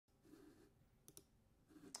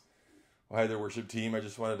Hi there, worship team. I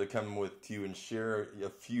just wanted to come with you and share a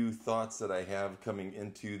few thoughts that I have coming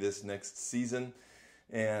into this next season.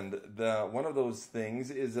 And one of those things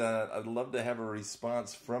is that I'd love to have a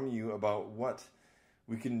response from you about what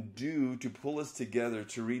we can do to pull us together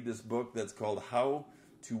to read this book that's called How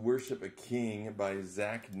to Worship a King by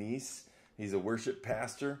NAC. He's a worship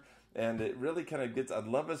pastor. And it really kind of I'd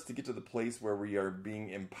love us to get to the place where we are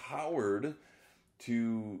being empowered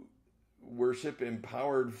to worship,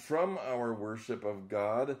 empowered from our worship of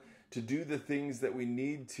God to do the things that we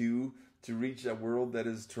need to reach a world that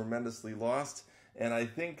is tremendously lost. And I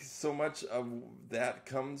think so much of that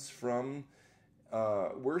comes from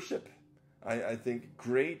worship. I think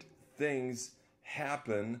great things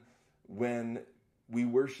happen when we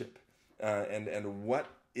worship. And what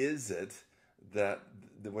is it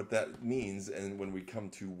what that means, and when we come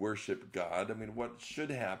to worship God? I mean, what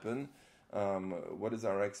should happen? What is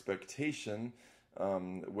our expectation?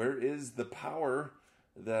 Where is the power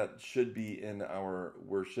that should be in our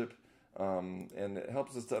worship? And it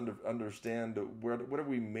helps us to understand what have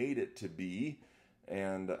we made it to be,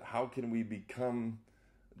 and how can we become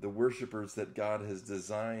the worshipers that God has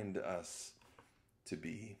designed us to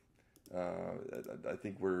be. I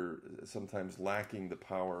think we're sometimes lacking the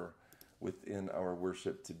power within our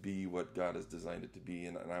worship to be what God has designed it to be,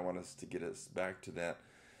 and I want us to get us back to that.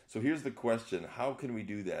 So here's the question: how can we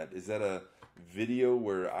do that? Is that a video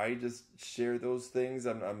where I just share those things?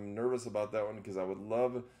 I'm nervous about that one because I would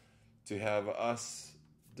love to have us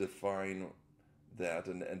define that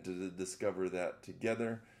and to discover that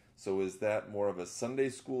together. So is that more of a Sunday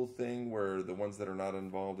school thing where the ones that are not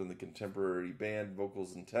involved in the contemporary band,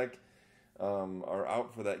 vocals, and tech are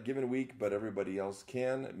out for that given week, but everybody else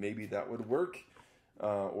can? Maybe that would work.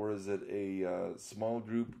 Or is it a small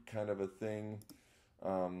group kind of a thing?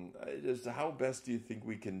 Just how best do you think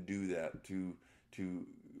we can do that to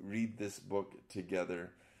read this book together?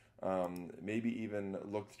 Maybe even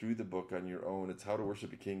look through the book on your own. It's How to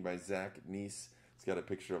Worship a King by NAC. It's got a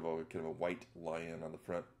picture of a kind of a white lion on the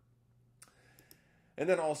front. And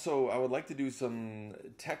then also, I would like to do some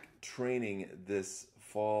tech training this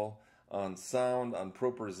fall on sound, on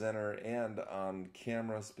ProPresenter, and on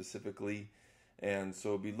camera specifically. And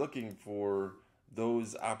so be looking for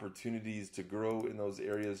those opportunities to grow in those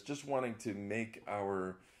areas. Just wanting to make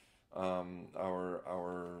our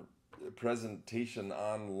presentation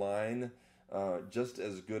online just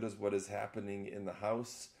as good as what is happening in the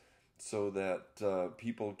house, so that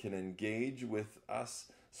people can engage with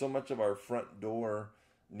us. So much of our front door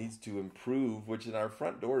needs to improve, which in our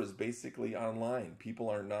front door is basically online. People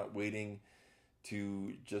are not waiting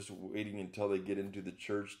until they get into the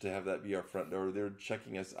church to have that be our front door. They're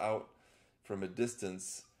checking us out from a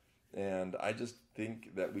distance, and I just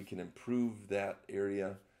think that we can improve that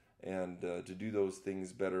area and to do those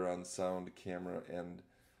things better on sound, camera, and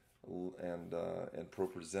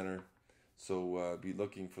ProPresenter. So be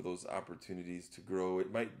looking for those opportunities to grow.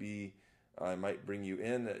 It might be I might bring you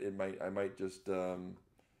in. I might just do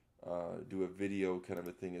a video kind of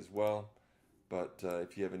a thing as well. But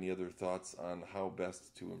if you have any other thoughts on how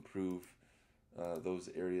best to improve those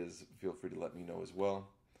areas, feel free to let me know as well.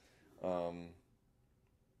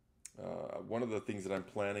 One of the things that I'm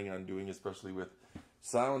planning on doing, especially with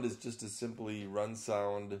sound, is just to simply run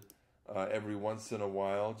sound every once in a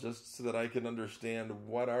while, just so that I can understand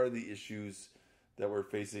what are the issues that we're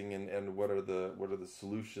facing and what are the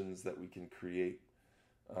solutions that we can create.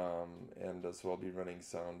 So I'll be running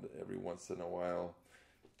sound every once in a while,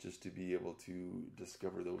 just to be able to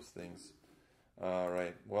discover those things. All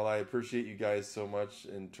right. Well, I appreciate you guys so much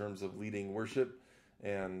in terms of leading worship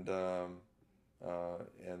and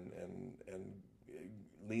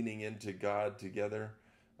leaning into God together.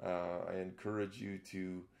 I encourage you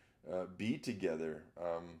to be together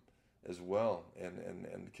as well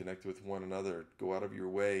and connect with one another. Go out of your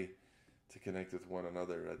way to connect with one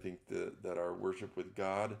another. I think that our worship with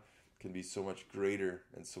God can be so much greater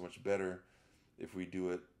and so much better if we do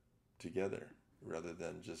it together, rather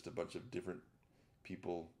than just a bunch of different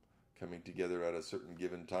people coming together at a certain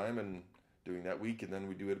given time and doing that week, and then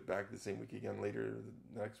we do it back the same week again later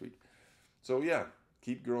the next week. So yeah,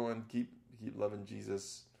 keep growing, keep loving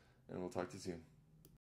Jesus, and we'll talk to you soon.